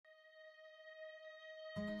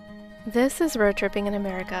This is Road Tripping in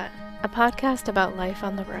America, a podcast about life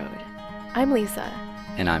on the road. I'm Lisa.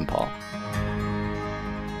 And I'm Paul.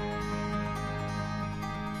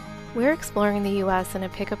 We're exploring the U.S. in a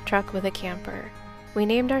pickup truck with a camper. We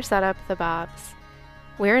named our setup the Bobs.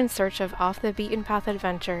 We're in search of off-the-beaten-path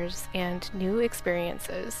adventures and new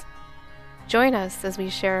experiences. Join us as we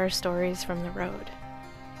share our stories from the road.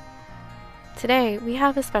 Today, we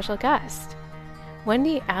have a special guest.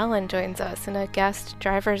 Wendy Allen joins us in a guest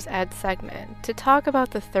driver's ed segment to talk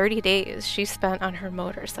about the 30 days she spent on her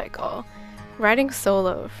motorcycle, riding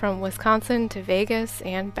solo from Wisconsin to Vegas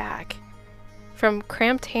and back. From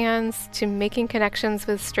cramped hands to making connections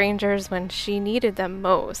with strangers when she needed them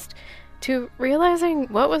most, to realizing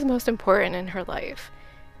what was most important in her life,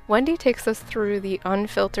 Wendy takes us through the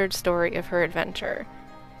unfiltered story of her adventure.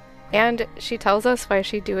 And she tells us why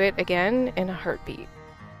she'd do it again in a heartbeat.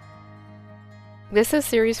 This is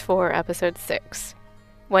Series 4, Episode 6,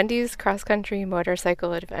 Wendy's Cross-Country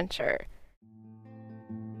Motorcycle Adventure.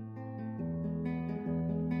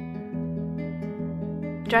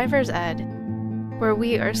 Driver's Ed, where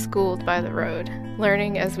we are schooled by the road,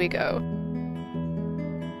 learning as we go.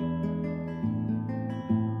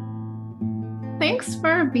 Thanks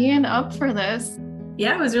for being up for this.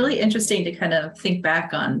 Yeah, it was really interesting to kind of think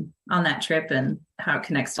back on that trip and how it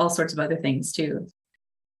connects to all sorts of other things too.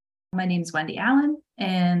 My name's Wendy Allen,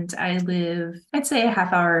 and I live, I'd say, a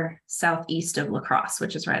half hour southeast of La Crosse,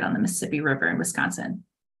 which is right on the Mississippi River in Wisconsin.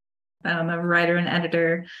 I'm a writer and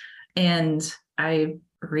editor, and I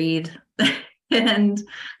read and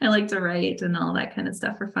I like to write and all that kind of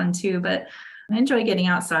stuff for fun too. But I enjoy getting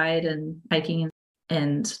outside and hiking,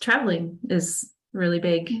 and traveling is really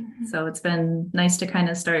big. Mm-hmm. So it's been nice to kind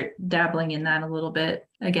of start dabbling in that a little bit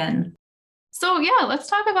again. So yeah, let's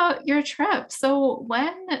talk about your trip. So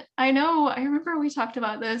I remember we talked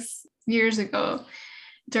about this years ago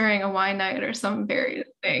during a wine night or some varied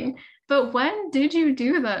thing, but when did you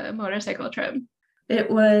do the motorcycle trip?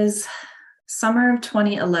 It was summer of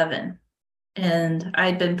 2011, and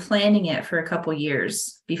I'd been planning it for a couple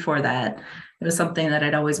years before that. It was something that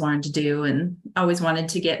I'd always wanted to do and always wanted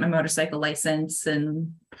to get my motorcycle license,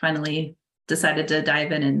 and finally decided to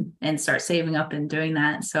dive in and start saving up and doing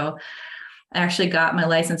that. So I actually got my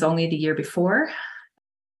license only the year before.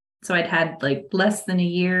 So I'd had like less than a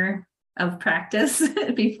year of practice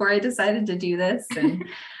before I decided to do this, and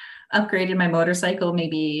upgraded my motorcycle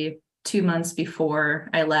maybe 2 months before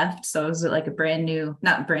I left. So it was like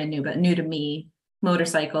not brand new, but new to me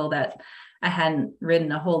motorcycle that I hadn't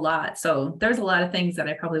ridden a whole lot. So there's a lot of things that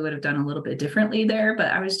I probably would have done a little bit differently there,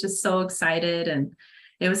 but I was just so excited. And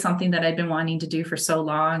it was something that I'd been wanting to do for so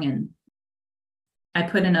long. And I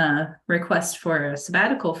put in a request for a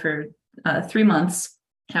sabbatical for 3 months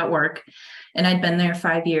at work, and I'd been there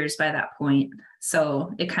 5 years by that point.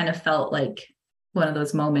 So it kind of felt like one of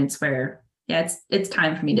those moments where, yeah, it's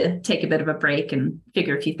time for me to take a bit of a break and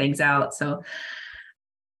figure a few things out. So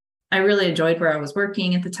I really enjoyed where I was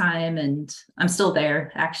working at the time, and I'm still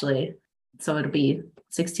there actually. So it'll be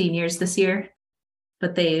 16 years this year,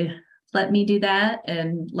 but they let me do that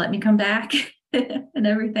and let me come back and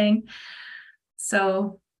everything.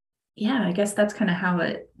 So yeah, I guess that's kind of how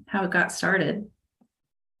it got started.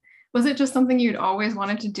 Was it just something you'd always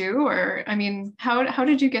wanted to do? Or, I mean, how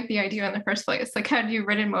did you get the idea in the first place? Like, had you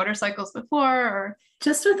ridden motorcycles before, or?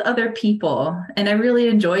 Just with other people. And I really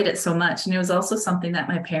enjoyed it so much. And it was also something that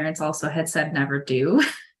my parents also had said never do.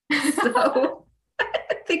 So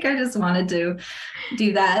I think I just wanted to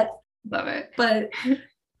do that. Love it. But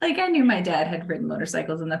like, I knew my dad had ridden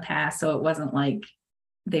motorcycles in the past, so it wasn't like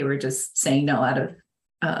they were just saying no out of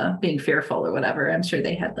being fearful or whatever. I'm sure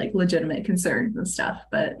they had like legitimate concerns and stuff,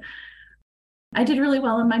 but I did really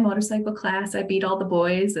well in my motorcycle class. I beat all the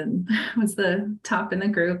boys and was the top in the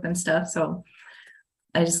group and stuff. So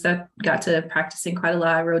I just got to practicing quite a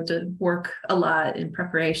lot. I rode to work a lot in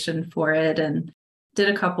preparation for it, and did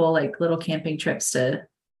a couple like little camping trips to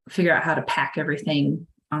figure out how to pack everything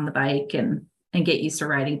on the bike and get used to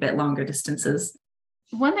riding a bit longer distances.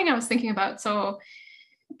 One thing I was thinking about, so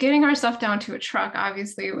getting our stuff down to a truck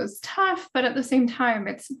obviously was tough, but at the same time,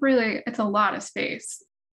 it's a lot of space.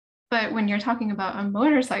 But when you're talking about a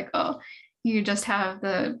motorcycle, you just have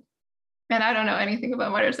and I don't know anything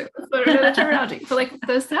about motorcycles, but the terminology, but like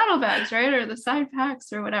the saddlebags, right? Or the side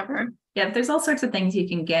packs or whatever. Yeah, there's all sorts of things you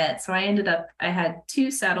can get. So I had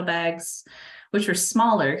 2 saddlebags, which were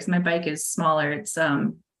smaller because my bike is smaller. It's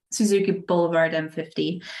Suzuki Boulevard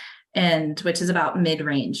M50, and which is about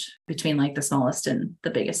mid-range between like the smallest and the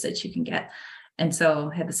biggest that you can get. And so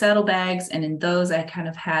I had the saddlebags, and in those I kind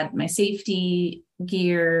of had my safety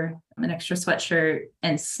gear, an extra sweatshirt,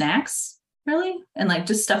 and snacks really, and like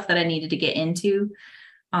just stuff that I needed to get into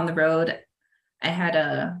on the road. I had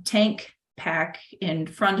a tank pack in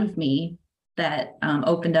front of me that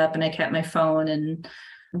opened up, and I kept my phone and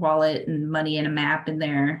wallet and money and a map in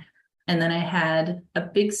there. And then I had a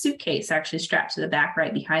big suitcase actually strapped to the back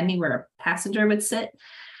right behind me where a passenger would sit.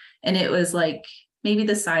 And it was like maybe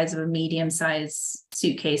the size of a medium-sized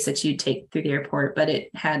suitcase that you'd take through the airport, but it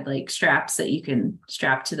had like straps that you can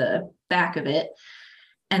strap to the back of it.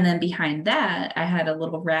 And then behind that, I had a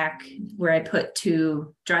little rack where I put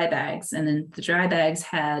 2 dry bags. And then the dry bags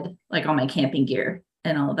had like all my camping gear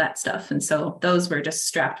and all of that stuff. And so those were just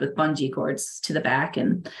strapped with bungee cords to the back.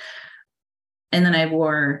 And then I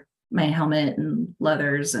wore my helmet and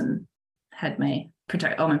leathers and had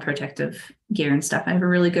all my protective gear and stuff. I have a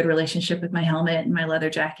really good relationship with my helmet and my leather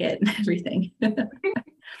jacket and everything.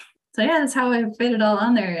 So yeah, that's how I fit it all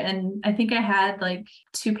on there. And I think I had like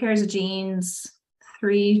 2 pairs of jeans,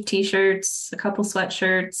 3 t-shirts, a couple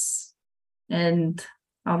sweatshirts, and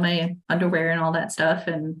all my underwear and all that stuff.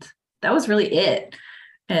 And that was really it.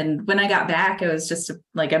 And when I got back, it was just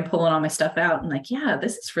like, I'm pulling all my stuff out and like, yeah,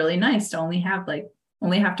 this is really nice to only have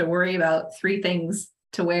to worry about 3 things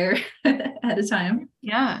to wear at a time.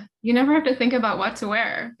 Yeah. You never have to think about what to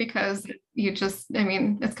wear because it's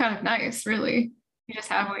kind of nice, really. You just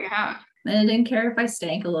have what you have. And I didn't care if I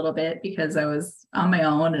stank a little bit because I was on my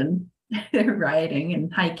own and riding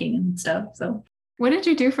and hiking and stuff. So what did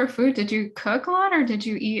you do for food? Did you cook a lot or did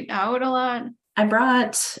you eat out a lot? I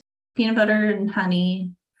brought peanut butter and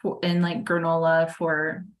honey and like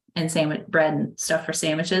granola and sandwich bread and stuff for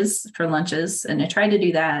sandwiches for lunches. And I tried to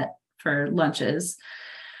do that for lunches.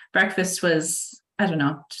 Breakfast was, I don't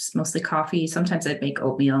know, just mostly coffee. Sometimes I'd make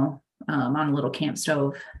oatmeal on a little camp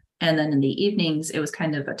stove. And then in the evenings, it was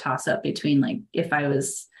kind of a toss up between like if I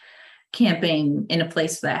was camping in a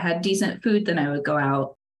place that had decent food, then I would go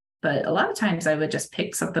out. But a lot of times I would just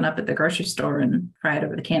pick something up at the grocery store and fry it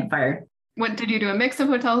over the campfire. What did you do? A mix of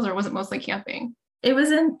hotels or was it mostly camping? It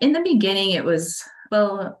was in the beginning, in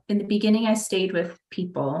the beginning I stayed with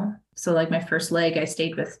people. So like my first leg, I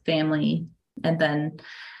stayed with family and then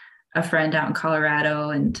a friend out in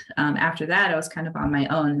Colorado. And after that, I was kind of on my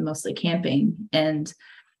own, mostly camping. And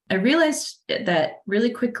I realized that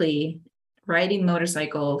really quickly, riding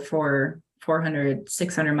motorcycle for 400,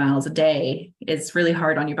 600 miles a day is really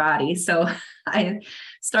hard on your body. So I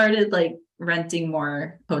started like renting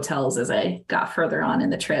more hotels as I got further on in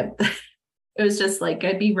the trip. It was just like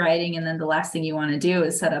I'd be riding and then the last thing you want to do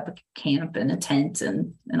is set up a camp and a tent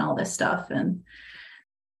and all this stuff.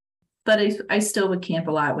 But I still would camp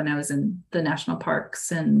a lot when I was in the national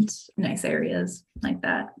parks and nice areas like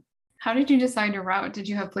that. How did you decide your route? Did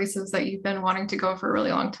you have places that you've been wanting to go for a really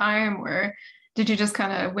long time, or did you just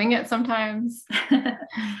kind of wing it sometimes?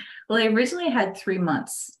 Well, I originally had 3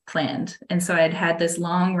 months planned. And so I'd had this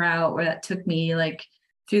long route where that took me like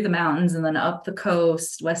through the mountains and then up the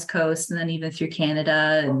coast, West Coast, and then even through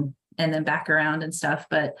Canada and then back around and stuff.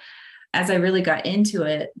 But as I really got into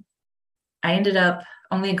it, I ended up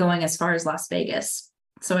only going as far as Las Vegas.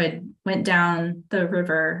 So I went down the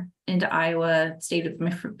river into Iowa, stayed with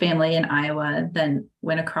my family in Iowa, then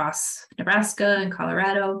went across Nebraska and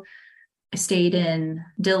Colorado. I stayed in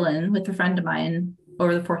Dillon with a friend of mine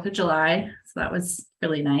over the 4th of July. So that was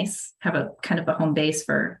really nice. Have a kind of a home base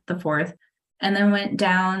for the 4th. And then went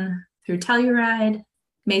down through Telluride,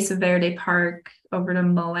 Mesa Verde Park, over to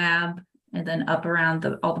Moab, and then up around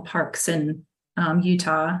all the parks in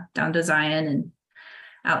Utah, down to Zion and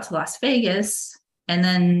out to Las Vegas. And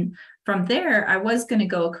then from there, I was going to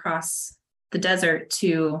go across the desert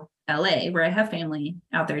to LA, where I have family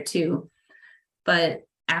out there too. But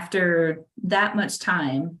after that much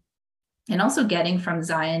time, and also getting from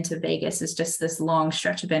Zion to Vegas is just this long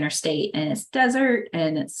stretch of interstate, and it's desert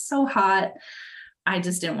and it's so hot. I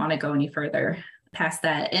just didn't want to go any further past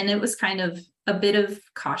that. And it was kind of a bit of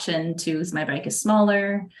caution too, as my bike is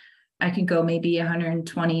smaller. I can go maybe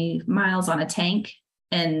 120 miles on a tank,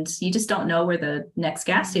 and you just don't know where the next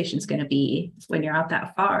gas station is going to be when you're out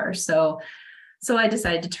that far. So I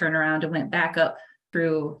decided to turn around and went back up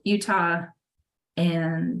through Utah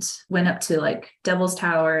and went up to like Devil's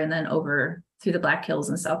Tower and then over through the Black Hills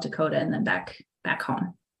in South Dakota and then back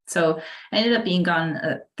home. So I ended up being gone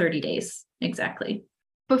 30 days exactly.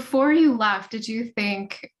 Before you left, did you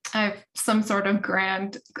think I have some sort of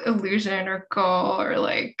grand illusion or goal or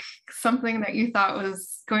like something that you thought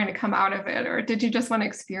was going to come out of it? Or did you just want to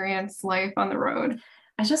experience life on the road?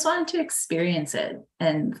 I just wanted to experience it.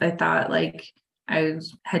 And I thought like I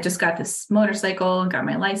had just got this motorcycle, got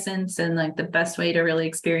my license, and like the best way to really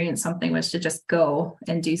experience something was to just go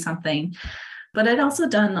and do something. But I'd also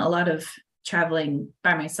done a lot of traveling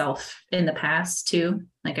by myself in the past too.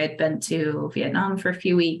 Like I'd been to Vietnam for a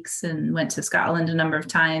few weeks and went to Scotland a number of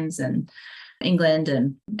times and England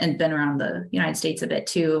and been around the United States a bit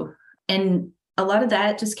too. And a lot of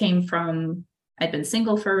that just came from I'd been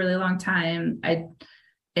single for a really long time.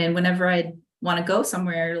 And whenever I'd want to go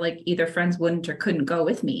somewhere, like either friends wouldn't or couldn't go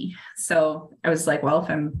with me. So I was like, well, if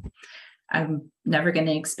I'm never going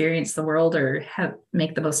to experience the world or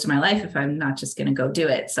make the most of my life if I'm not just going to go do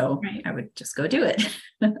it. So Right. I would just go do it.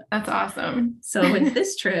 That's awesome. So with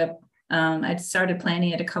this trip, I'd started planning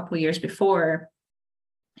it a couple years before.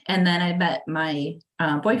 And then I met my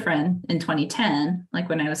boyfriend in 2010, like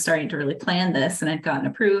when I was starting to really plan this, and I'd gotten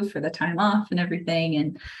approved for the time off and everything.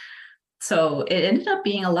 And so it ended up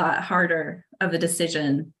being a lot harder of a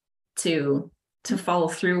decision to follow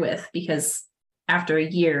through with, because after a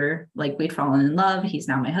year, like we'd fallen in love. He's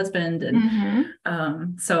now my husband.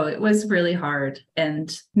 And so it was really hard,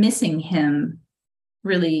 and missing him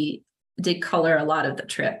really did color a lot of the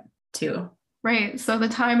trip too. Right. So the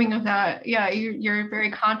timing of that, yeah, you're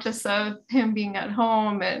very conscious of him being at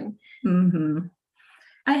home and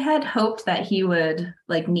I had hoped that he would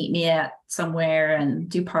like meet me at somewhere and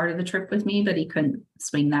do part of the trip with me, but he couldn't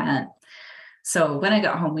swing that. So when I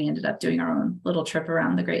got home, we ended up doing our own little trip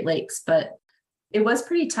around the Great Lakes, but it was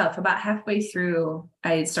pretty tough. About halfway through,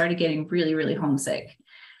 I started getting really, really homesick.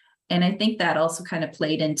 And I think that also kind of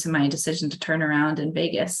played into my decision to turn around in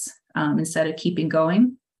Vegas instead of keeping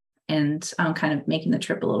going and kind of making the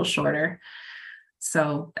trip a little shorter.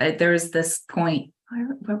 So there was this point,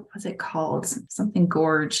 what was it called? Something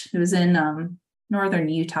Gorge. It was in northern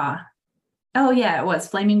Utah. Oh yeah, it was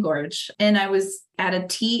Flaming Gorge. And I was at a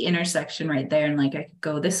T intersection right there. And like I could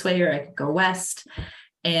go this way or I could go west.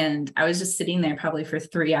 And I was just sitting there probably for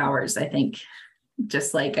 3 hours, I think.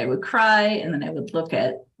 Just like I would cry, and then I would look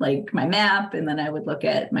at like my map, and then I would look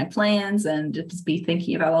at my plans and just be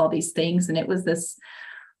thinking about all these things. And it was this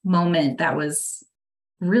moment that was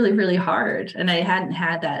really, really hard. And I hadn't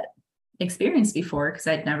had that experience before because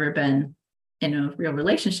I'd never been in a real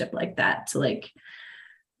relationship like that, to like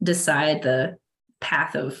decide the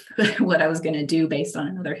path of what I was going to do based on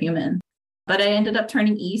another human. But I ended up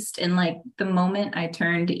turning east, and like the moment I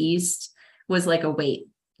turned east was like a weight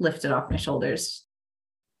lifted off my shoulders.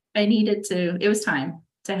 It was time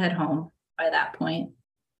to head home by that point.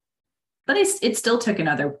 But it still took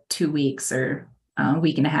another 2 weeks or a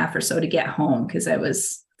week and a half or so to get home, because I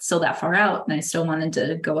was still that far out and I still wanted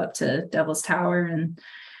to go up to Devil's Tower and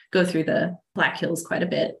go through the Black Hills quite a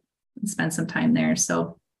bit and spend some time there.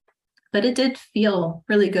 So, but it did feel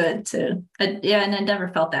really good and I never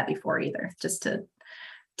felt that before either, just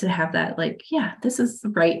to have that, like, yeah, this is the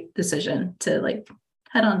right decision to like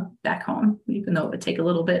head on back home, even though it would take a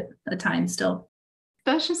little bit of time still.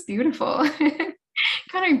 That's just beautiful.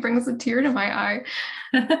 Kind of brings a tear to my eye.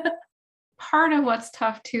 Part of what's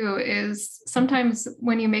tough too is sometimes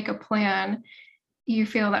when you make a plan, you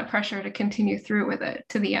feel that pressure to continue through with it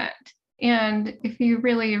to the end. And if you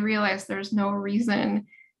really realize there's no reason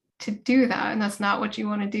to do that, and that's not what you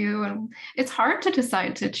want to do, and it's hard to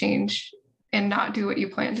decide to change and not do what you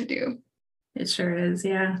plan to do. It sure is.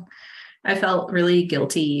 Yeah. I felt really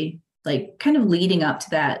guilty, like kind of leading up to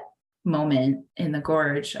that moment in the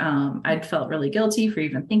gorge. I'd felt really guilty for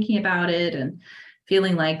even thinking about it and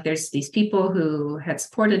feeling like there's these people who had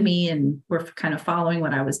supported me and were kind of following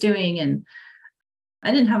what I was doing. And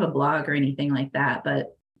I didn't have a blog or anything like that,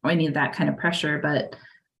 but I needed that kind of pressure. But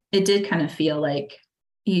it did kind of feel like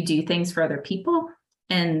you do things for other people.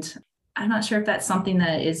 And I'm not sure if that's something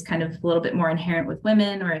that is kind of a little bit more inherent with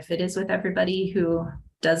women, or if it is with everybody who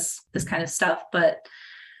does this kind of stuff. But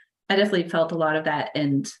I definitely felt a lot of that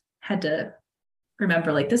and had to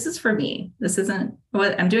remember, like, this is for me. This isn't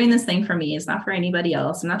what I'm doing. This thing for me. It's not for anybody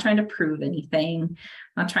else. I'm not trying to prove anything.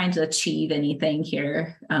 I'm not trying to achieve anything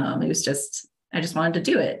here. It was just, I just wanted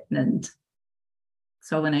to do it. And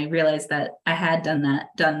so when I realized that I had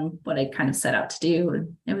done what I kind of set out to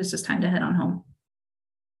do, it was just time to head on home.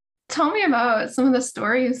 Tell me about some of the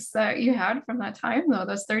stories that you had from that time, though,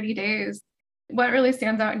 those 30 days. What really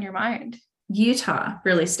stands out in your mind? Utah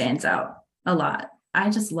really stands out a lot. I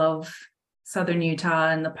just love Southern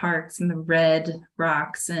Utah and the parks and the red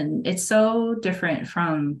rocks. And it's so different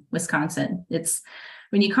from Wisconsin. It's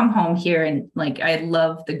when you come home here, and like, I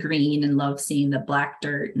love the green and love seeing the black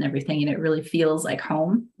dirt and everything. And it really feels like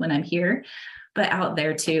home when I'm here. But out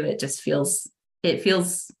there too, it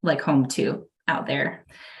feels like home too out there.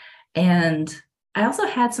 And I also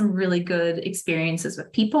had some really good experiences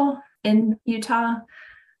with people in Utah.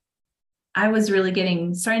 I was really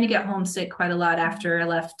starting to get homesick quite a lot after I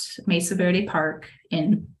left Mesa Verde Park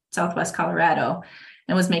in Southwest Colorado.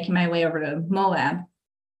 and was making my way over to Moab.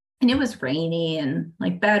 And it was rainy and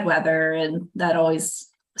like bad weather, and that always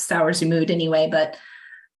sours your mood anyway. But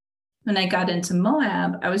when I got into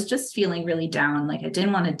Moab, I was just feeling really down. Like I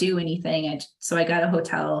didn't want to do anything. So I got a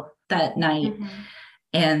hotel that night,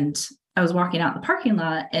 and I was walking out in the parking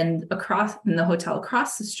lot, and across in the hotel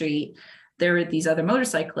across the street, there were these other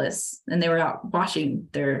motorcyclists, and they were out washing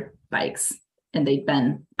their bikes, and they'd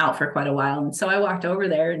been out for quite a while. And so I walked over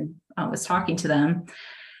there and was talking to them,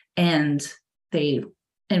 and they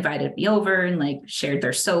invited me over and like shared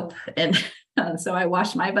their soap. And so I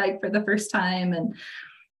washed my bike for the first time, and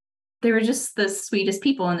they were just the sweetest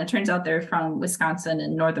people. And it turns out they're from Wisconsin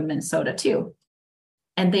and northern Minnesota too.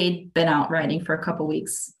 And they'd been out riding for a couple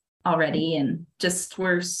weeks already and just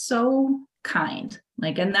were so kind.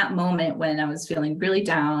 Like in that moment when I was feeling really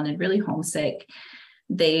down and really homesick,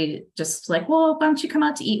 they just like, well, why don't you come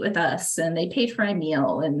out to eat with us? And they paid for my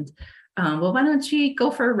meal. And well, why don't you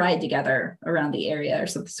go for a ride together around the area or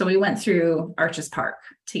something? So we went through Arches Park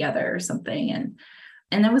together or something.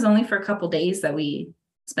 And that was only for a couple of days that we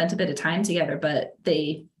spent a bit of time together, but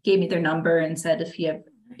they gave me their number and said,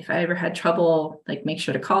 if I ever had trouble, like make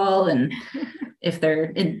sure to call. And if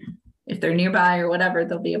they're nearby or whatever,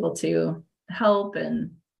 they'll be able to help.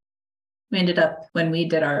 And we ended up, when we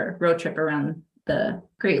did our road trip around the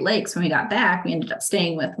Great Lakes, when we got back, we ended up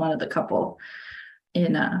staying with one of the couple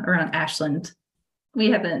in around Ashland.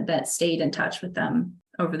 We haven't stayed in touch with them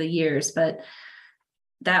over the years, but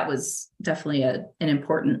that was definitely an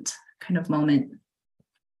important kind of moment.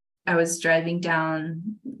 I was driving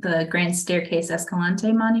down the Grand Staircase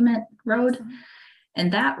Escalante Monument Road,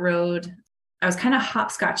 and that road, I was kind of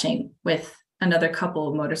hopscotching with another couple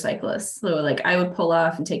of motorcyclists. So like I would pull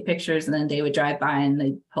off and take pictures, and then they would drive by and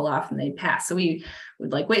they'd pull off and they'd pass. So we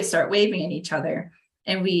would like start waving at each other.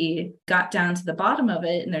 And we got down to the bottom of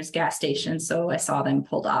it, and there's gas stations. So I saw them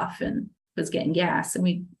pulled off and was getting gas, and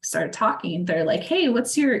we started talking, and they're like, hey,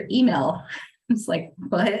 what's your email? I was like,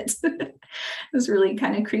 what? I was really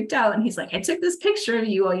kind of creeped out. And he's like, I took this picture of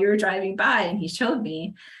you while you were driving by. And he showed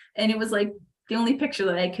me, and it was like the only picture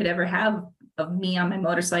that I could ever have of me on my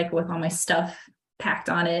motorcycle with all my stuff packed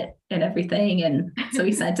on it and everything. And so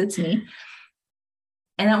he sent it to me.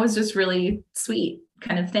 And that was just really sweet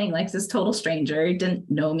kind of thing. Like this total stranger, he didn't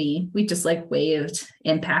know me. We just like waved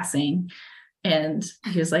in passing. And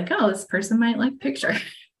he was like, oh, this person might like picture.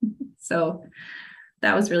 So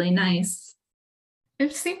that was really nice.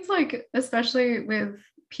 It seems like, especially with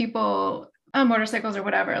people on motorcycles or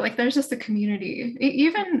whatever, like there's just a community.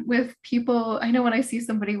 Even with people, I know when I see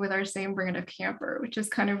somebody with our same brand of camper, which is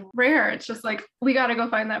kind of rare, it's just like, we got to go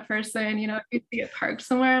find that person. You know, if you see it parked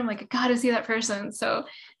somewhere, I'm like, I got to see that person. So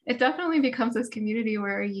it definitely becomes this community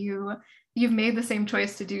where you've made the same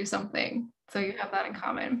choice to do something. So you have that in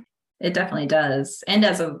common. It definitely does. And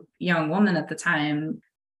as a young woman at the time,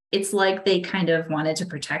 it's like they kind of wanted to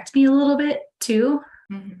protect me a little bit too.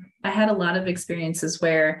 Mm-hmm. I had a lot of experiences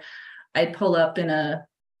where I'd pull up in a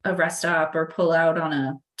rest stop or pull out on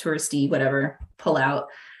a touristy, whatever, pull out,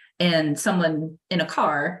 and someone in a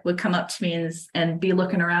car would come up to me and be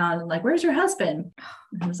looking around and like, where's your husband?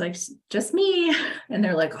 And I was like, just me. And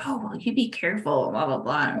they're like, oh, well, you be careful, blah, blah,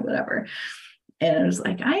 blah, or whatever. And I was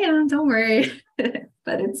like, I am, don't worry.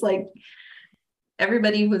 But it's like,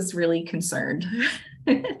 everybody was really concerned.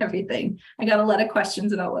 Everything. I got a lot of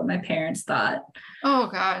questions about what my parents thought. Oh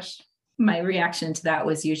gosh. My reaction to that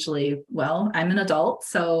was usually, well, I'm an adult,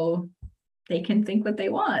 so they can think what they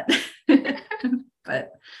want.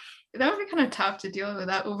 But that would be kind of tough to deal with,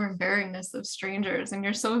 that overbearingness of strangers. And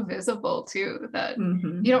you're so visible too, that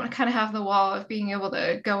you don't kind of have the wall of being able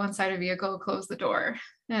to go inside a vehicle, close the door,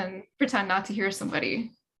 and pretend not to hear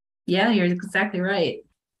somebody. Yeah, you're exactly right.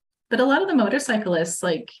 But a lot of the motorcyclists,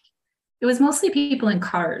 like, it was mostly people in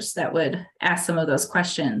cars that would ask some of those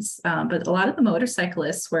questions. But a lot of the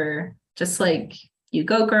motorcyclists were just like, you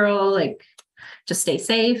go, girl, like, just stay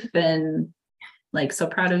safe. And like, so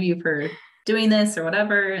proud of you for doing this or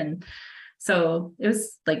whatever. And so it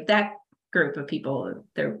was like that group of people,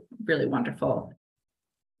 they're really wonderful.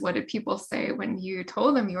 What did people say when you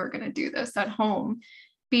told them you were going to do this at home?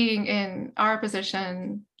 Being in our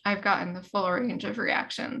position, I've gotten the full range of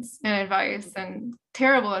reactions and advice, and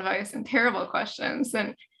terrible questions,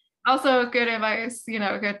 and also good advice, you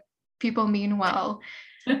know, good people mean well.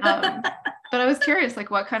 But I was curious, like,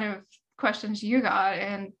 what kind of questions you got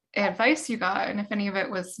and advice you got, and if any of it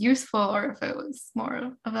was useful or if it was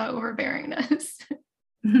more of that overbearingness.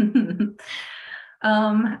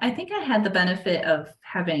 I think I had the benefit of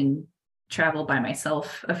having traveled by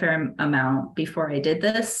myself a fair amount before I did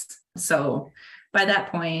this. So by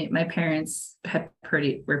that point, my parents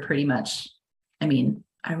were pretty much I mean,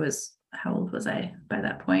 how old was I by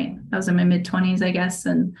that point? I was in my mid-20s, I guess,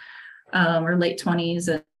 and or late 20s.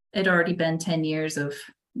 And it had already been 10 years of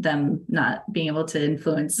them not being able to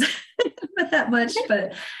influence that much.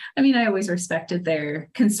 But I mean, I always respected their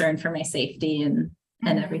concern for my safety and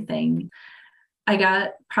everything. I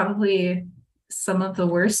got probably some of the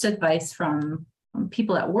worst advice from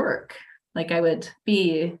people at work. Like, I would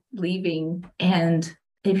be leaving and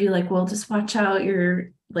they'd be like, well, just watch out.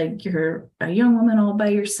 You're a young woman all by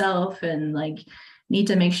yourself, and like, need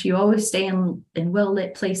to make sure you always stay in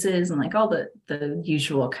well-lit places, and like all the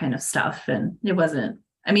usual kind of stuff. And it wasn't,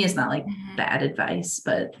 I mean, it's not like bad advice,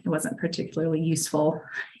 but it wasn't particularly useful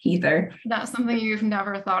either. That's something you've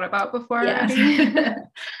never thought about before. Yeah.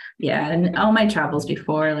 Yeah. And all my travels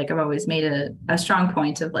before, like, I've always made a strong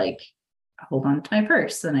point of like, hold on to my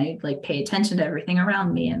purse, and I like pay attention to everything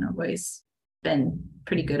around me, and I've always been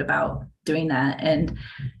pretty good about doing that. And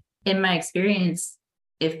in my experience,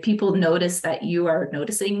 if people notice that you are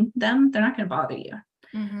noticing them, they're not going to bother you.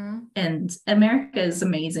 And America is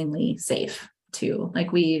amazingly safe too.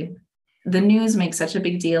 Like, the news makes such a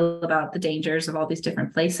big deal about the dangers of all these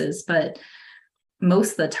different places, but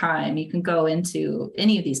most of the time you can go into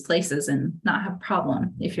any of these places and not have a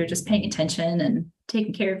problem if you're just paying attention and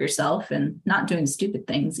taking care of yourself and not doing stupid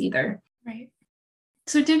things either. Right.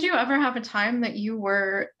 So did you ever have a time that you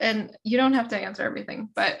were, and you don't have to answer everything,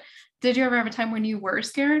 but did you ever have a time when you were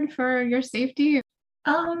scared for your safety?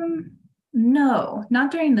 No,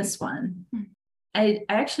 not during this one. I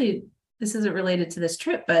actually, this isn't related to this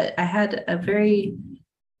trip, but I had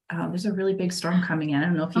there's a really big storm coming in. I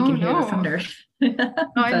don't know if you can hear the thunder.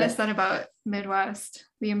 I missed that about Midwest,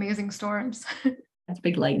 the amazing storms. That's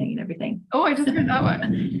big lightning and everything. Oh, I just heard that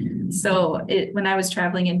one. So when I was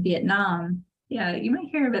traveling in Vietnam, yeah, you might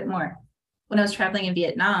hear a bit more. When I was traveling in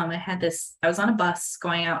Vietnam, I was on a bus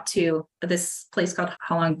going out to this place called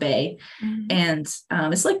Ha Long Bay. And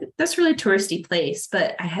it's like this really touristy place,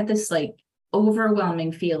 but I had this like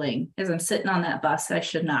overwhelming feeling as I'm sitting on that bus that I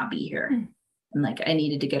should not be here. And like, I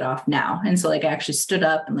needed to get off now. And so like, I actually stood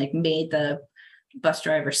up and like made the bus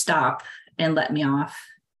driver stop and let me off.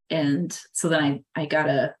 And so then I got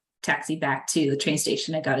a taxi back to the train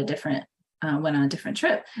station. I got went on a different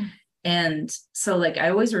trip. And so like, I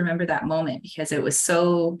always remember that moment because it was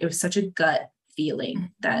such a gut feeling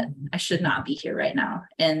that I should not be here right now.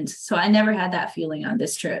 And so I never had that feeling on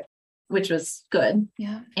this trip, which was good.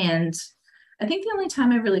 Yeah. And I think the only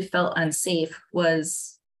time I really felt unsafe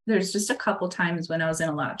was there's just a couple times when I was in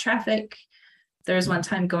a lot of traffic. There was one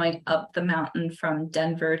time going up the mountain from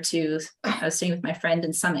Denver I was staying with my friend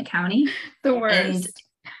in Summit County. The worst. And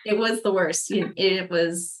it was the worst. It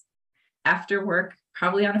was after work,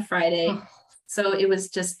 probably on a Friday. So it was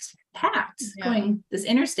just packed going this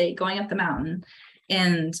interstate, going up the mountain.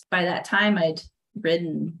 And by that time I'd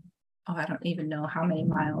ridden, I don't even know how many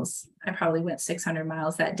miles. I probably went 600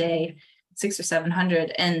 miles that day, 600 or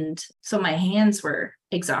 700. And so my hands were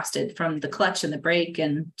exhausted from the clutch and the brake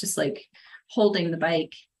and just like holding the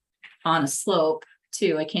bike on a slope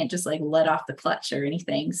too. I can't just like let off the clutch or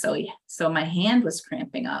anything. So my hand was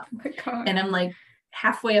cramping up. Oh my God. And I'm like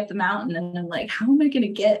halfway up the mountain and I'm like, how am I going to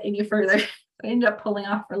get any further? I ended up pulling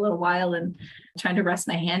off for a little while and trying to rest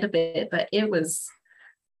my hand a bit, but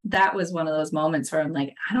that was one of those moments where I'm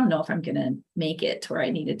like, I don't know if I'm going to make it to where I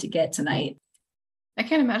needed to get tonight. I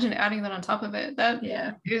can't imagine adding that on top of it. That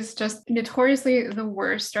is just notoriously the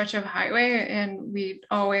worst stretch of highway, and we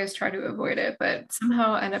always try to avoid it, but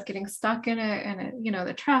somehow end up getting stuck in it. And it,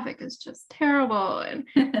 the traffic is just terrible, and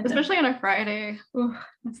especially on a Friday,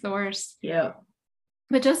 that's the worst. Yeah.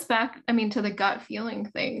 But just back, to the gut feeling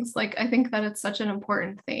things. Like, I think that it's such an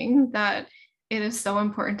important thing that it is so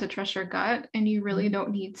important to trust your gut, and you really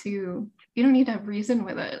don't need to have reason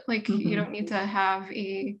with it. Like, you don't need to have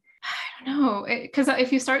I don't know, because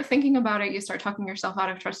if you start thinking about it, you start talking yourself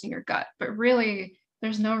out of trusting your gut, but really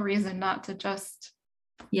there's no reason not to just,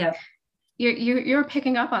 you're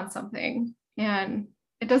picking up on something and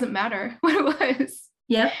it doesn't matter what it was.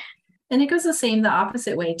 Yeah. And it goes the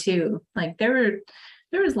opposite way too. Like there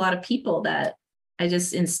was a lot of people that I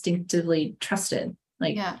just instinctively trusted,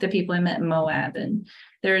 like the people I met in Moab. And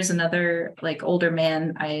there's another like older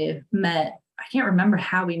man I met. I can't remember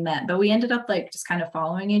how we met, but we ended up like just kind of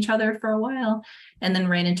following each other for a while and then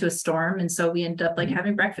ran into a storm. And so we ended up like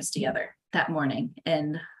having breakfast together that morning.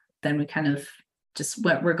 And then we kind of just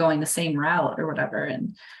we're going the same route or whatever,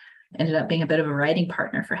 and ended up being a bit of a riding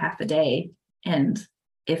partner for half a day. And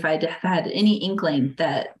if I'd had any inkling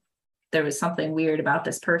that there was something weird about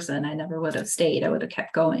this person, I never would have stayed. I would have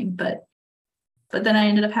kept going. But then I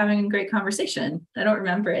ended up having a great conversation. I don't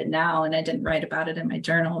remember it now, and I didn't write about it in my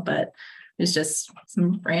journal, but was just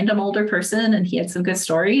some random older person, and he had some good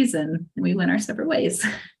stories, and we went our separate ways.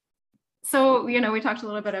 So, we talked a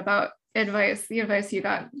little bit about advice, the advice you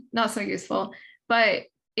got, not so useful, but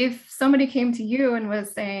if somebody came to you and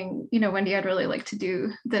was saying, Wendy, I'd really like to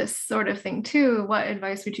do this sort of thing too, what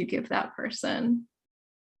advice would you give that person?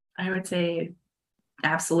 I would say,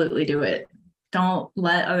 absolutely do it. Don't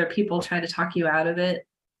let other people try to talk you out of it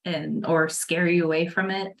or scare you away from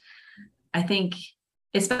it. I think,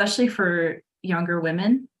 especially for younger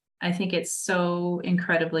women, I think it's so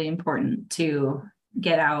incredibly important to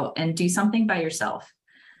get out and do something by yourself.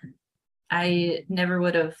 I never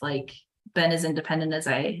would have been as independent as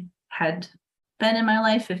I had been in my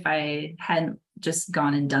life if I hadn't just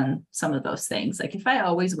gone and done some of those things. If I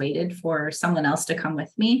always waited for someone else to come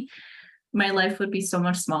with me, my life would be so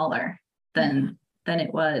much smaller than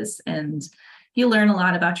it was. And you learn a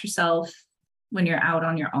lot about yourself when you're out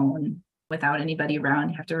on your own without anybody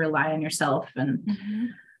around. You have to rely on yourself. And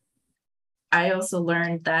I also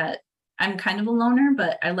learned that I'm kind of a loner,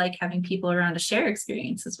 but I like having people around to share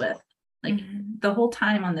experiences with. The whole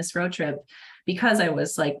time on this road trip, because I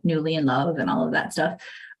was newly in love and all of that stuff,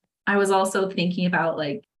 I was also thinking about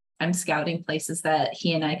I'm scouting places that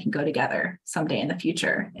he and I can go together someday in the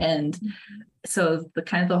future. And so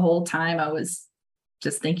the whole time I was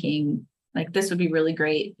just thinking this would be really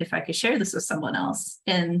great if I could share this with someone else.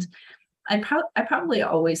 And I probably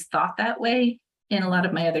always thought that way in a lot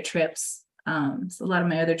of my other trips. So a lot of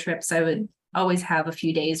my other trips, I would always have a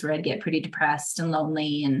few days where I'd get pretty depressed and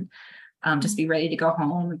lonely and just be ready to go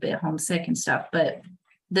home, a bit homesick and stuff. But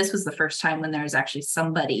this was the first time when there was actually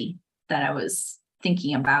somebody that I was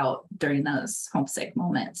thinking about during those homesick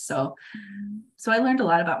moments. So I learned a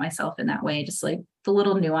lot about myself in that way, just the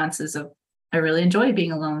little nuances of, I really enjoy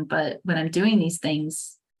being alone, but when I'm doing these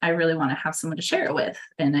things, I really want to have someone to share it with.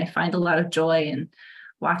 And I find a lot of joy in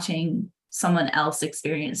watching someone else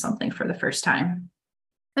experience something for the first time.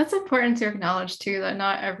 That's important to acknowledge too, that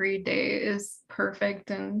not every day is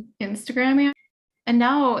perfect and Instagrammy. And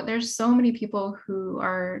now there's so many people who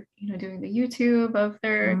are, doing the YouTube of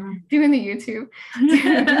their doing the YouTube.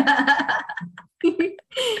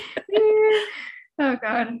 Oh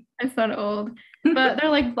God, I sound old. But they're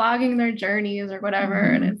blogging their journeys or whatever.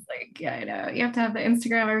 And it's I know you have to have the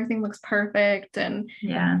Instagram, everything looks perfect. And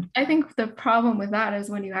I think the problem with that is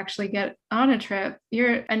when you actually get on a trip,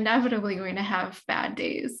 you're inevitably going to have bad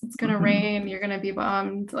days. It's going to rain, you're going to be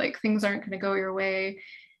bummed, things aren't going to go your way.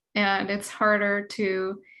 And it's harder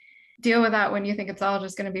to deal with that when you think it's all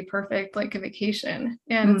just going to be perfect, like a vacation.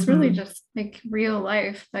 And it's really just real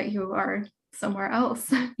life that you are somewhere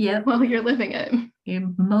else while you're living it.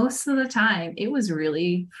 Most of the time it was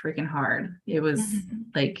really freaking hard. It was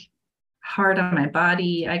hard on my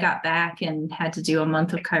body. I got back and had to do a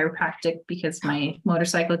month of chiropractic because my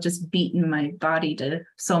motorcycle just beaten my body to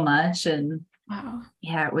so much. And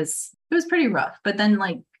it was pretty rough, but then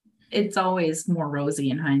it's always more rosy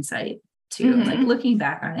in hindsight too. Looking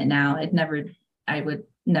back on it now, I would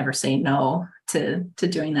never say no to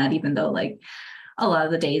doing that, even though a lot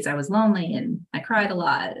of the days I was lonely and I cried a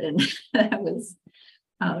lot and it was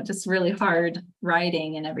just really hard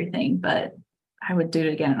riding and everything, but I would do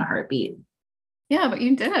it again in a heartbeat. Yeah, but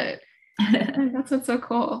you did it. That's what's so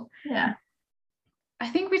cool. Yeah. I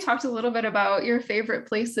think we talked a little bit about your favorite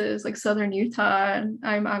places like Southern Utah, and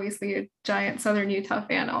I'm obviously a giant Southern Utah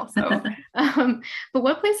fan also. But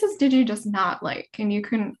what places did you just not like and you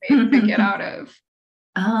couldn't wait to get out of?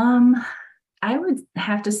 I would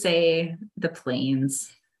have to say the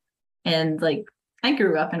plains. And I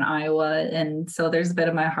grew up in Iowa, and so there's a bit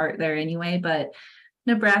of my heart there anyway, but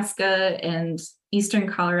Nebraska and Eastern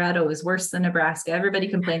Colorado is worse than Nebraska. Everybody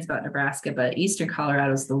complains about Nebraska, but Eastern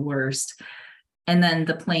Colorado is the worst. And then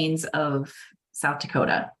the plains of South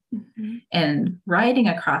Dakota. And riding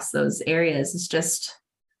across those areas is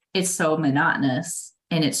it's so monotonous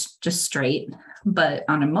and it's just straight. But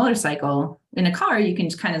on a motorcycle, in a car, you can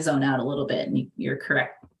just kind of zone out a little bit and you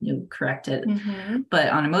correct it. But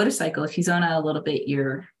on a motorcycle, if you zone out a little bit,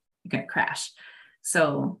 you're going to crash.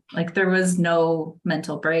 So there was no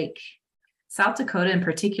mental break. South Dakota in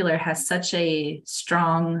particular has such a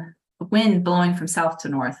strong wind blowing from south to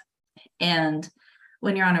north. And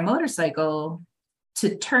when you're on a motorcycle,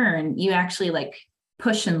 to turn, you actually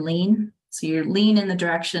push and lean. So you lean in the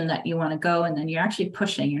direction that you want to go, and then you're actually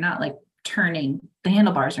pushing. You're not turning the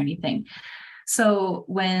handlebars or anything. So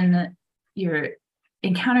when you're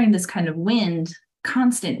encountering this kind of wind,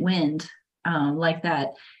 constant wind like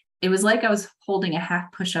that, it was like I was holding a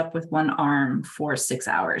half push-up with one arm for 6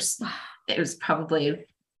 hours. It was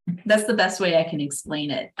that's the best way I can explain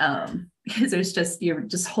it. Because you're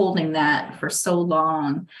just holding that for so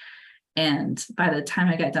long. And by the time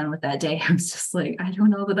I got done with that day, I was just like, I don't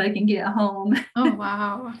know that I can get home. Oh,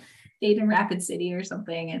 wow. Stayed in Rapid City or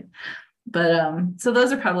something. But so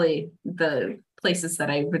those are probably the places that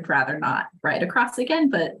I would rather not ride across again.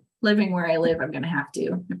 But living where I live, I'm going to have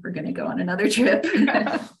to if we're going to go on another trip.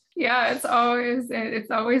 Yeah, it's always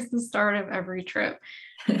the start of every trip.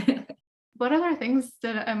 What other things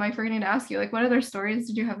am I forgetting to ask you? Like, what other stories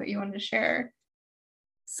did you have that you wanted to share?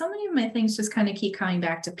 So many of my things just kind of keep coming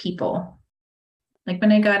back to people. Like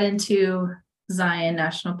when I got into Zion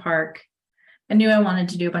National Park, I knew I wanted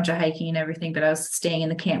to do a bunch of hiking and everything, but I was staying in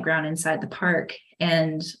the campground inside the park.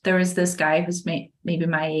 And there was this guy who's maybe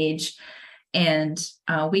my age. And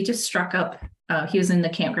we just struck up. He was in the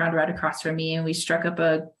campground right across from me, and we struck up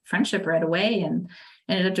a friendship right away and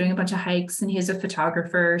ended up doing a bunch of hikes. And he's a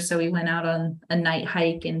photographer. So we went out on a night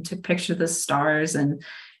hike and took pictures of the stars. And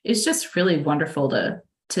it's just really wonderful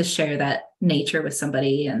to share that nature with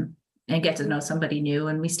somebody and get to know somebody new.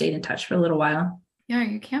 And we stayed in touch for a little while. Yeah,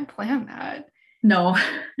 you can't plan that. No,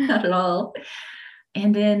 not at all.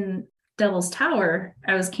 And in Devil's Tower,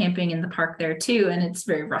 I was camping in the park there too. And it's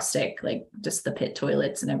very rustic, like just the pit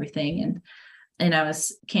toilets and everything. And I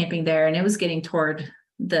was camping there, and it was getting toward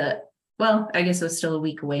I guess it was still a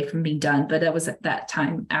week away from being done, but that was at that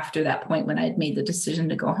time after that point when I had made the decision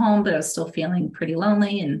to go home, but I was still feeling pretty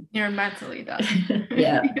lonely and you're mentally done.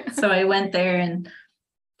 Yeah. So I went there and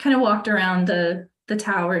kind of walked around the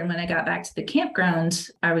tower. And when I got back to the campground,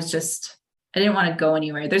 I didn't want to go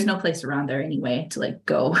anywhere. There's no place around there anyway to like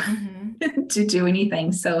go to do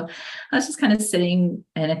anything. So I was just kind of sitting,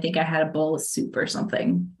 and I think I had a bowl of soup or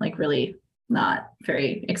something, like really not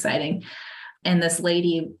very exciting. And this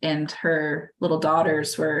lady and her little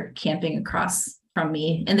daughters were camping across from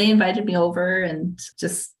me, and they invited me over, and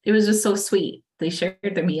it was just so sweet. They shared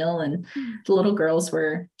their meal, and the little girls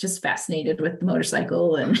were just fascinated with the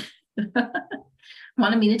motorcycle and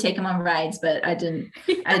wanted me to take them on rides, but I didn't.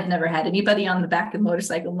 I'd never had anybody on the back of the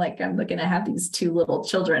motorcycle. Like, I'm looking to have these two little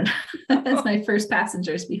children as my first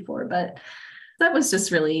passengers before, but that was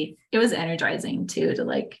just really, it was energizing too, to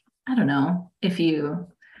like, I don't know if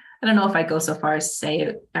I go so far as to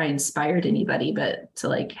say I inspired anybody, but to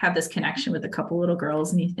like have this connection with a couple little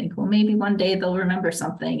girls, and you think, well, maybe one day they'll remember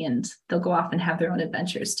something and they'll go off and have their own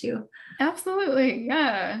adventures too. Absolutely.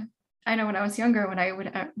 Yeah. I know when I was younger,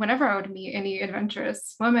 whenever I would meet any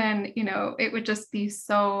adventurous women, it would just be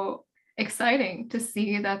so exciting to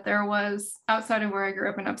see that there was, outside of where I grew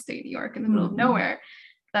up in upstate New York in the middle of nowhere,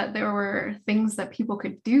 that there were things that people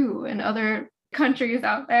could do in other countries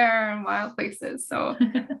out there and wild places. So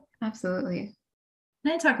absolutely.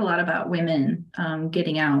 And I talk a lot about women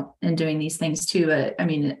getting out and doing these things too. But I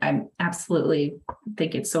mean, I absolutely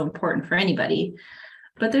think it's so important for anybody.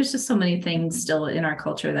 But there's just so many things still in our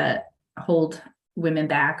culture that hold women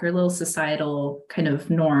back, or little societal kind of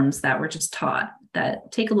norms that we're just taught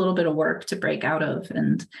that take a little bit of work to break out of,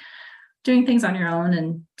 and doing things on your own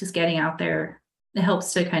and just getting out there. It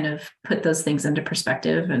helps to kind of put those things into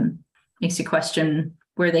perspective and makes you question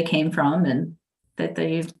where they came from and that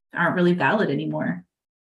they aren't really valid anymore.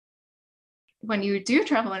 When you do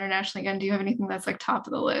travel internationally again, do you have anything that's like top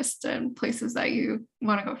of the list and places that you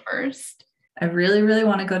want to go first? I really, really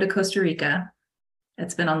want to go to Costa Rica.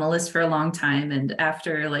 It's been on the list for a long time. And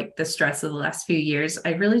after like the stress of the last few years,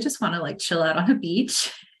 I really just want to like chill out on a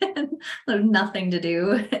beach and have nothing to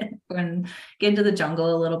do and get into the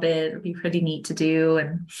jungle a little bit. It'd be pretty neat to do.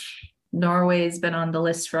 And Norway's been on the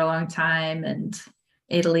list for a long time, and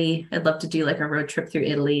Italy. I'd love to do like a road trip through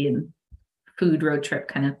Italy and food road trip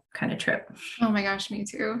kind of trip. Oh my gosh, me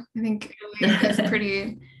too. I think Italy is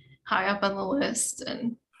pretty high up on the list,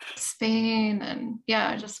 and Spain, and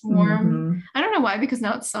yeah, just warm. I don't know why, because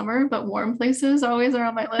now it's summer, but warm places always are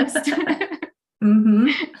on my list.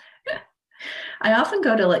 I often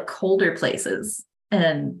go to like colder places,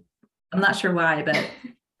 and I'm not sure why, but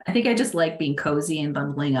I think I just like being cozy and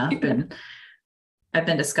bundling up. And I've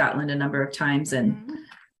been to Scotland a number of times, and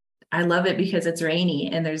I love it because it's rainy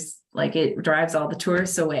and there's like, it drives all the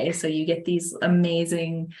tourists away. So you get these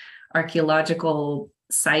amazing archaeological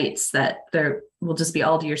sites that will just be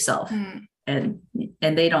all to yourself. And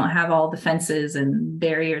they don't have all the fences and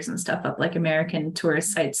barriers and stuff up like American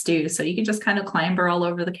tourist sites do. So you can just kind of clamber all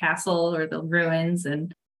over the castle or the ruins,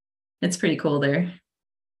 and it's pretty cool there.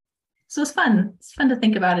 So it's fun. It's fun to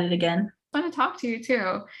think about it again. Fun to talk to you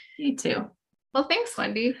too. You too. Well, thanks,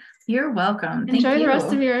 Wendy. You're welcome. Enjoy the rest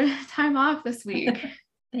of your time off this week.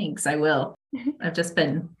 Thanks. I will. I've just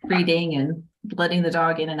been reading and letting the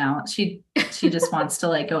dog in and out. She just wants to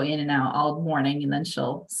like go in and out all morning, and then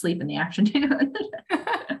she'll sleep in the afternoon.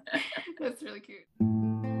 That's really cute.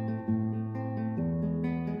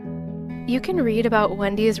 You can read about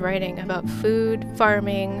Wendy's writing about food,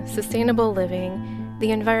 farming, sustainable living,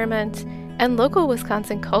 the environment, and local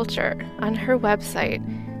Wisconsin culture on her website,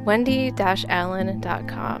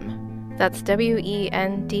 wendy-allen.com. That's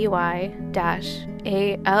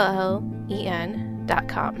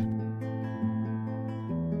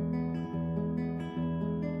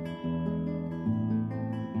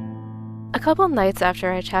A couple nights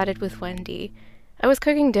after I chatted with Wendy, I was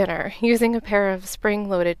cooking dinner using a pair of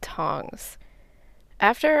spring-loaded tongs.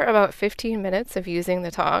 After about 15 minutes of using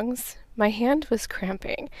the tongs, my hand was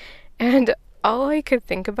cramping, and all I could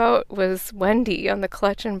think about was Wendy on the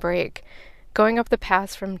clutch and brake, going up the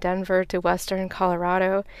pass from Denver to western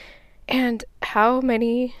Colorado, and how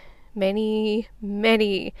many millions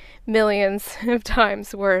of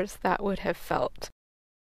times worse that would have felt.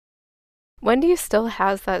 Wendy still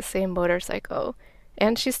has that same motorcycle,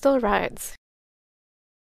 and she still rides.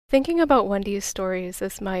 Thinking about Wendy's stories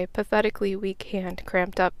as my pathetically weak hand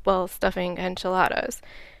cramped up while stuffing enchiladas,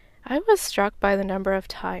 I was struck by the number of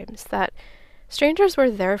times that strangers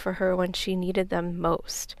were there for her when she needed them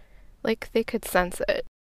most, like they could sense it.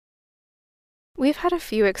 We've had a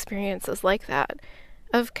few experiences like that,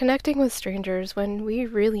 of connecting with strangers when we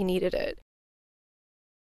really needed it.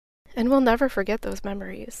 And we'll never forget those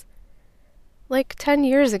memories. Like 10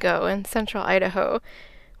 years ago in central Idaho,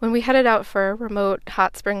 when we headed out for a remote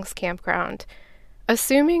hot springs campground,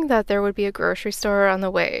 assuming that there would be a grocery store on the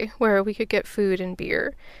way where we could get food and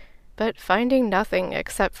beer, but finding nothing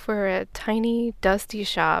except for a tiny, dusty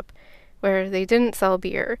shop where they didn't sell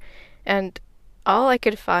beer, and all I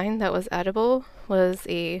could find that was edible was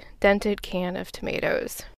a dented can of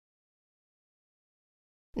tomatoes.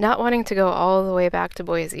 Not wanting to go all the way back to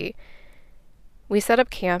Boise, we set up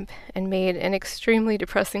camp and made an extremely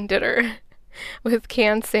depressing dinner with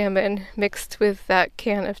canned salmon mixed with that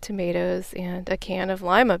can of tomatoes and a can of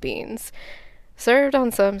lima beans, served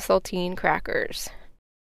on some saltine crackers.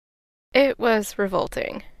 It was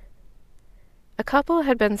revolting. A couple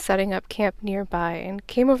had been setting up camp nearby and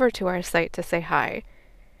came over to our site to say hi.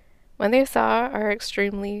 When they saw our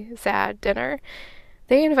extremely sad dinner,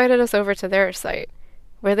 they invited us over to their site,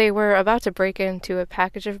 where they were about to break into a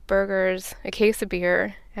package of burgers, a case of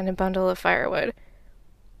beer, and a bundle of firewood.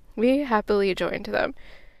 We happily joined them.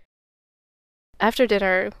 After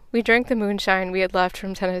dinner, we drank the moonshine we had left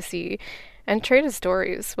from Tennessee and traded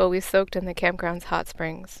stories while we soaked in the campground's hot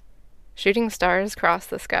springs. Shooting stars crossed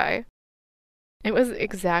the sky. It was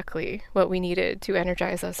exactly what we needed to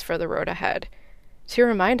energize us for the road ahead, to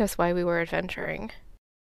remind us why we were adventuring.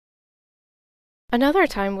 Another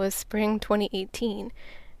time was spring 2018,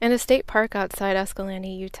 in a state park outside Escalante,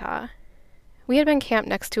 Utah. We had been camped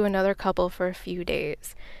next to another couple for a few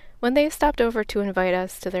days, when they stopped over to invite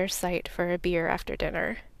us to their site for a beer after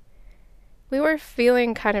dinner. We were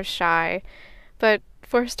feeling kind of shy, but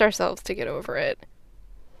forced ourselves to get over it.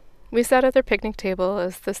 We sat at their picnic table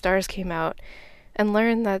as the stars came out, and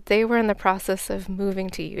learned that they were in the process of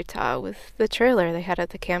moving to Utah with the trailer they had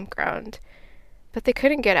at the campground, but they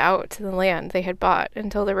couldn't get out to the land they had bought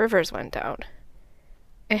until the rivers went down.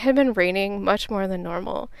 It had been raining much more than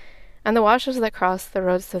normal, and the washes that crossed the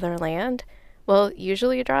roads to their land, while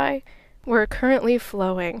usually dry, were currently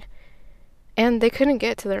flowing, and they couldn't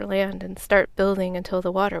get to their land and start building until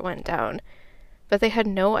the water went down, but they had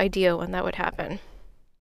no idea when that would happen.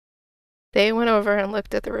 They went over and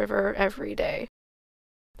looked at the river every day.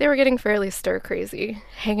 They were getting fairly stir-crazy,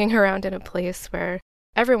 hanging around in a place where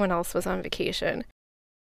everyone else was on vacation.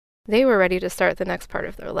 They were ready to start the next part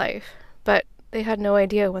of their life, but they had no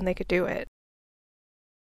idea when they could do it.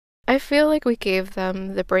 I feel like we gave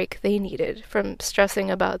them the break they needed from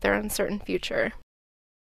stressing about their uncertain future.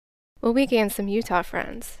 Well, we gained some Utah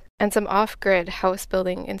friends and some off-grid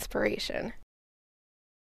house-building inspiration.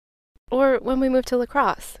 Or when we moved to La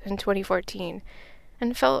Crosse in 2014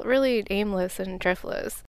 and felt really aimless and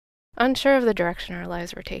driftless, unsure of the direction our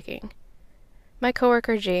lives were taking. My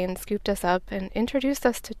coworker Jane scooped us up and introduced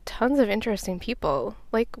us to tons of interesting people,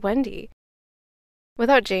 like Wendy.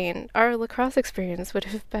 Without Jane, our La Crosse experience would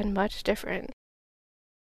have been much different.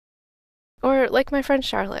 Or like my friend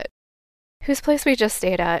Charlotte, whose place we just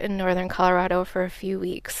stayed at in northern Colorado for a few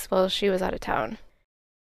weeks while she was out of town.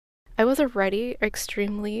 I was already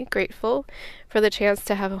extremely grateful for the chance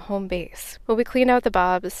to have a home base, while we cleaned out the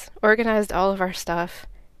bobs, organized all of our stuff,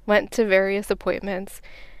 went to various appointments,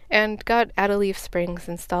 and got Adeleaf Springs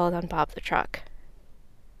installed on Bob the truck.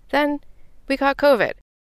 Then we got COVID.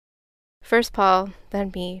 First Paul,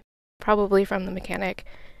 then me, probably from the mechanic,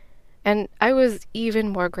 and I was even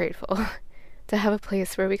more grateful to have a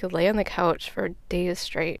place where we could lay on the couch for days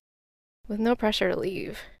straight, with no pressure to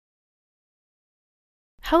leave.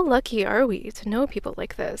 How lucky are we to know people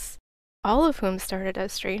like this, all of whom started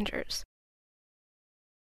as strangers?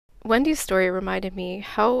 Wendy's story reminded me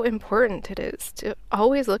how important it is to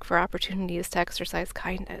always look for opportunities to exercise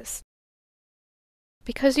kindness.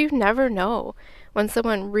 Because you never know when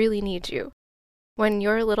someone really needs you, when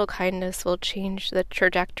your little kindness will change the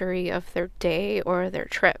trajectory of their day or their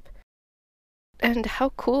trip. And how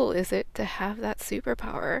cool is it to have that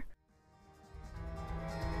superpower?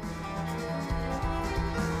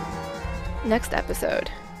 Next episode.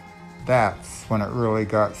 That's when it really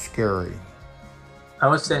got scary. I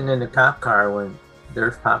was sitting in the cop car when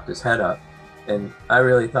Durf popped his head up, and I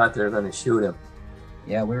really thought they were going to shoot him.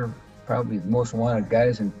 Yeah, we were probably the most wanted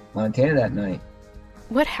guys in Montana that night.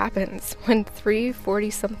 What happens when 3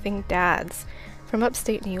 40-something dads from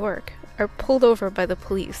upstate New York are pulled over by the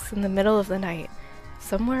police in the middle of the night,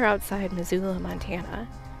 somewhere outside Missoula, Montana,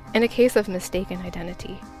 in a case of mistaken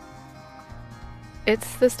identity?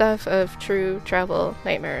 It's the stuff of true travel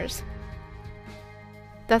nightmares.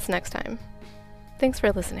 That's next time. Thanks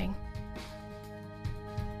for listening.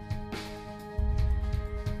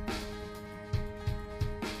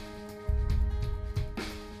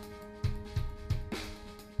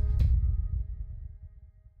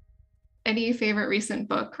 Any favorite recent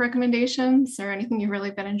book recommendations or anything you've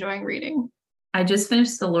really been enjoying reading? I just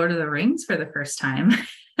finished The Lord of the Rings for the first time,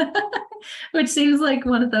 which seems like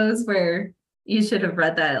one of those where you should have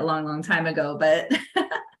read that a long, long time ago, but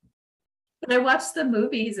I watched the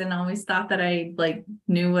movies and always thought that I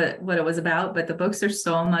knew what it was about, but the books are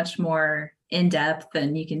so much more in depth,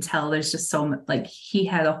 and you can tell there's just so much, he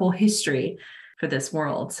had a whole history for this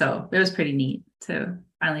world. So it was pretty neat to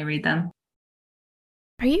finally read them.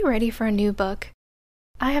 Are you ready for a new book?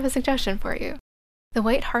 I have a suggestion for you. The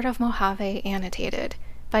White Heart of Mojave Annotated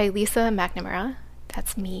by Lisa McNamara,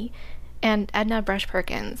 that's me, and Edna Brush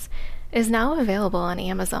Perkins is now available on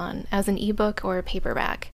Amazon as an ebook or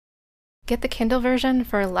paperback. Get the Kindle version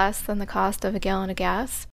for less than the cost of a gallon of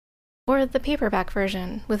gas, or the paperback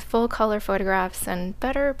version with full color photographs and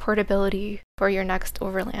better portability for your next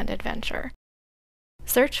overland adventure.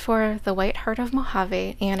 Search for The White Heart of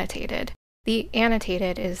Mojave Annotated. The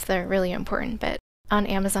annotated is the really important bit on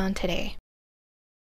Amazon today.